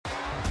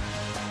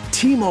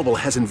T-Mobile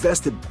has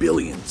invested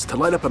billions to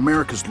light up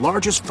America's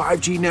largest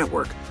 5G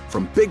network,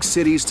 from big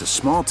cities to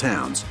small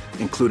towns,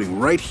 including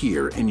right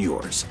here in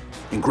yours.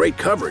 And great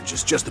coverage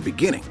is just the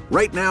beginning.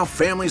 Right now,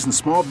 families and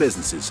small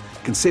businesses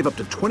can save up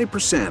to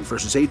 20%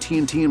 versus AT&T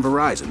and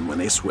Verizon when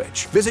they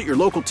switch. Visit your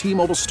local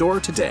T-Mobile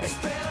store today.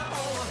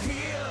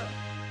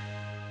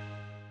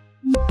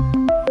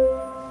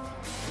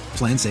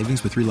 Plan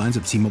savings with 3 lines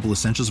of T-Mobile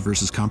Essentials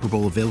versus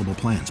comparable available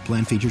plans.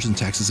 Plan features and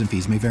taxes and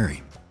fees may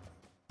vary.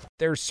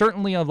 There's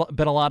certainly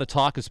been a lot of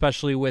talk,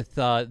 especially with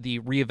the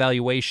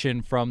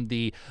reevaluation from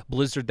the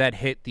blizzard that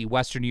hit the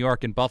western New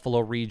York and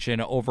Buffalo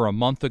region over a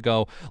month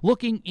ago,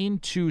 looking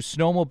into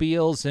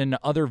snowmobiles and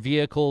other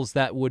vehicles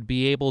that would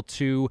be able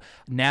to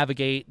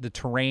navigate the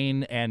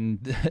terrain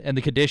and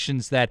the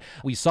conditions that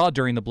we saw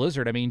during the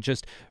blizzard. I mean,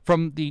 just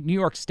from the New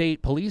York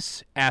State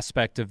police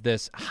aspect of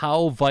this,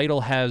 how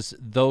vital has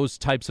those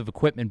types of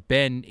equipment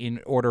been in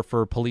order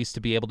for police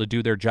to be able to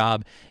do their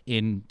job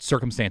in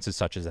circumstances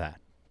such as that?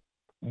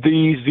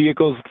 These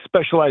vehicles,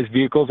 specialized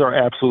vehicles, are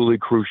absolutely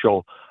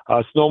crucial.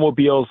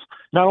 Snowmobiles,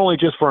 not only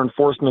just for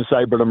enforcement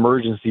side, but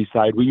emergency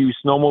side. We use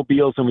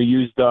snowmobiles and we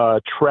use the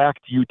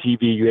tracked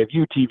UTV. You have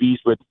UTVs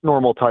with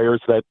normal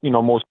tires that,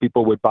 most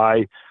people would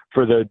buy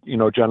for the,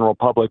 general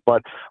public,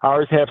 but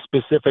ours have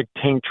specific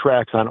tank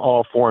tracks on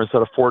all 4.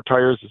 Instead of 4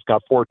 tires, it's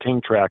got 4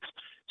 tank tracks.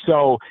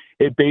 So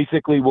it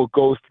basically will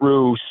go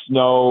through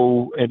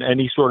snow and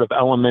any sort of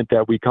element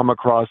that we come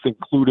across,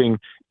 including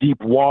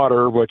deep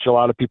water, which a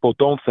lot of people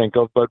don't think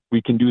of, but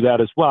we can do that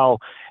as well.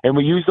 And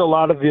we use a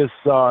lot of these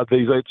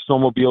like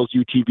snowmobiles,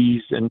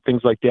 UTVs, and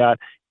things like that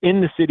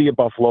in the city of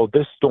Buffalo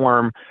this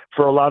storm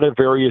for a lot of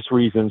various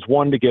reasons.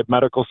 One, to get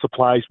medical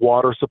supplies,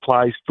 water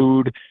supplies,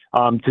 food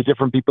to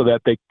different people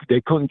that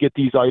they couldn't get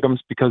these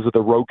items because of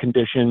the road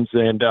conditions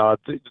and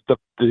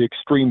the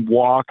extreme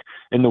walk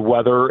and the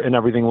weather and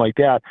everything like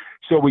that.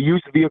 So we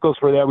used the vehicles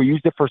for that. We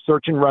used it for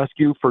search and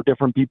rescue for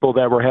different people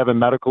that were having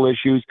medical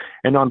issues.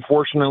 And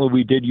unfortunately,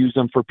 we did use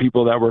them for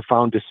people that were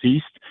found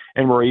deceased,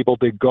 and were able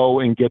to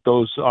go and get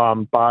those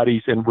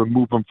bodies and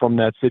remove them from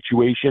that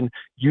situation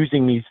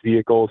using these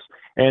vehicles.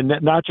 And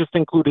not just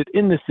included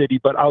in the city,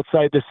 but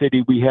outside the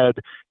city, we had,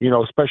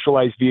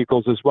 specialized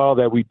vehicles as well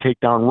that we take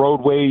down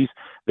roadways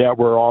that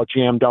were all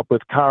jammed up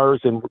with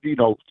cars. And,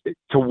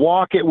 to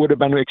walk it would have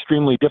been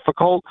extremely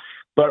difficult,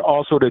 but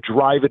also to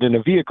drive it in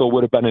a vehicle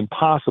would have been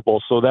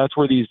impossible. So that's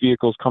where these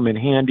vehicles come in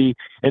handy,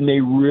 and they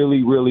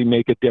really, really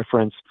make a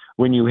difference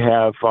when you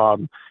have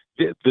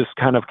this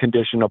kind of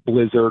condition, a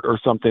blizzard or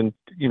something,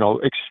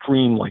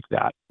 extreme like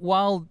that.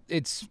 While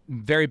it's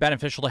very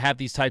beneficial to have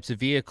these types of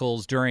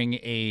vehicles during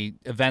a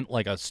event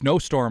like a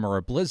snowstorm or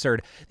a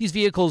blizzard, these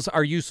vehicles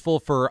are useful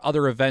for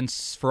other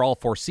events for all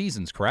 4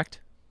 seasons, correct?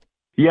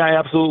 Yeah,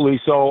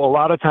 absolutely. So a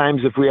lot of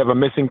times if we have a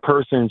missing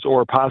persons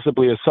or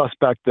possibly a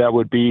suspect that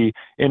would be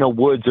in a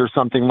woods or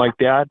something like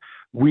that,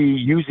 we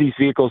use these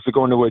vehicles to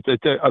go into woods.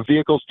 A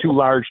vehicle's too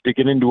large to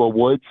get into a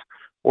woods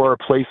or a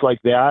place like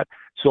that.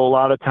 So a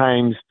lot of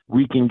times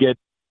we can get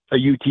a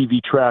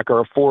UTV track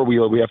or a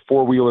 4-wheeler. We have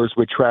 4-wheelers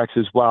with tracks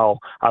as well.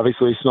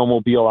 Obviously, a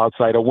snowmobile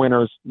outside of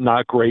winter is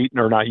not great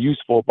or not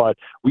useful, but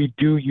we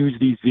do use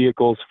these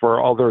vehicles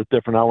for other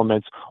different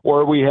elements.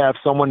 Or we have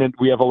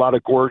we have a lot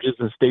of gorges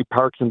and state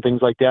parks and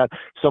things like that.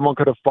 Someone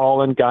could have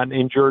fallen, gotten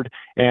injured,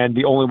 and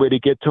the only way to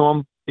get to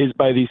them is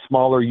by these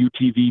smaller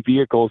UTV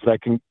vehicles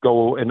that can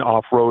go in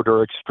off-road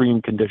or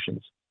extreme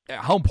conditions.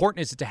 How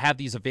important is it to have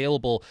these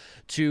available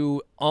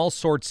to all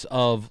sorts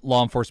of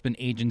law enforcement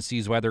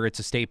agencies, whether it's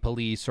a state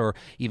police or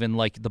even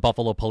like the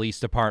Buffalo Police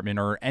Department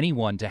or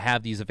anyone, to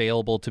have these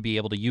available to be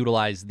able to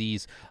utilize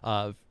these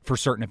for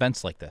certain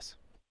events like this?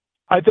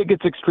 I think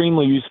it's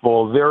extremely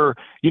useful.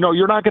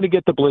 You're not going to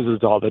get the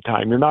blizzards all the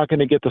time. You're not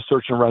going to get the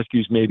search and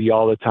rescues maybe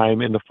all the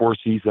time in the 4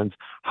 seasons.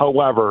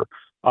 However,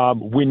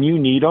 when you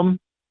need them,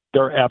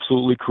 they're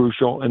absolutely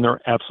crucial and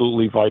they're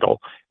absolutely vital.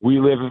 We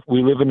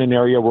live in an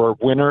area where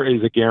winter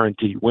is a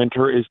guarantee.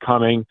 Winter is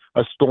coming.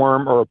 A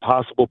storm or a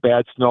possible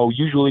bad snow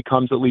usually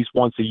comes at least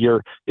once a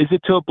year. Is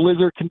it to a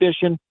blizzard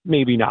condition?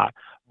 Maybe not.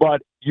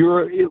 But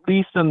you're at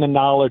least in the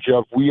knowledge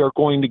of we are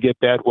going to get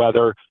bad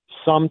weather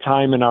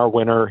sometime in our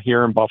winter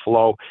here in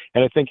Buffalo.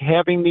 And I think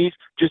having these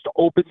just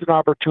opens an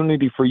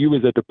opportunity for you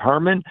as a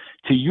department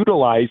to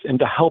utilize and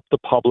to help the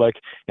public.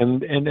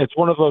 And it's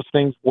one of those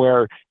things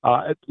where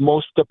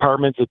most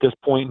departments at this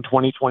point in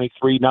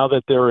 2023, now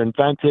that they're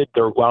invented,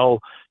 they're well,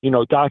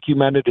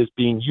 documented as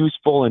being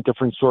useful in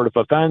different sort of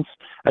events.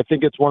 I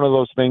think it's one of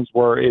those things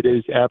where it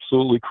is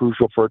absolutely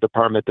crucial for a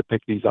department to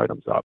pick these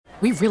items up.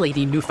 We really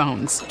need new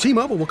phones.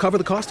 T-Mobile will cover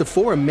the cost of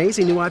 4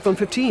 amazing new iPhone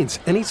 15s,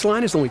 and each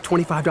line is only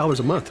 $25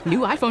 a month. New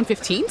iPhone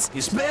 15s?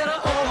 It's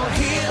better over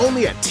here.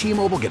 Only at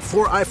T-Mobile, get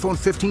 4 iPhone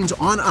 15s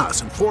on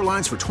us and 4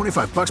 lines for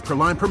 $25 per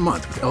line per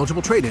month with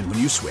eligible trade-in when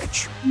you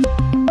switch.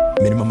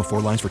 Minimum of 4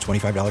 lines for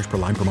 $25 per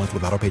line per month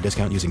with autopay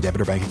discount using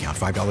debit or bank account.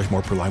 $5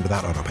 more per line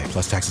without autopay,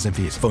 plus taxes and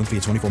fees. Phone fee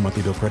at 24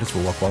 monthly bill credits for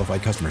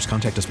well-qualified customers.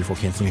 Contact us before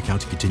canceling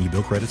account to continue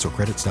bill credits or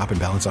credit stop and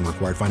balance on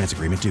required finance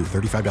agreement due.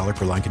 $35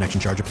 per line connection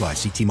charge applies.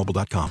 See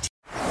T-Mobile.com.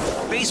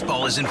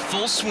 Baseball is in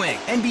full swing.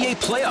 NBA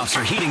playoffs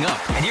are heating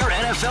up, and your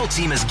NFL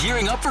team is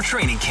gearing up for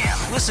training camp.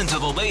 Listen to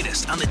the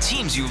latest on the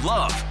teams you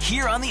love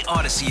here on the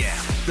Odyssey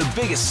app. The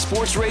biggest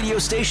sports radio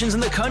stations in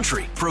the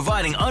country,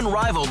 providing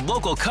unrivaled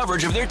local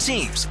coverage of their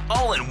teams,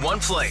 all in one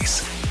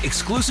place.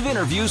 Exclusive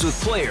interviews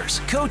with players,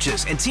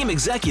 coaches, and team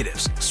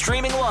executives,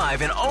 streaming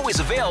live and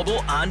always available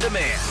on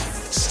demand.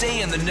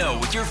 Stay in the know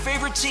with your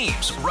favorite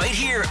teams right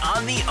here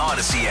on the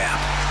Odyssey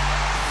app.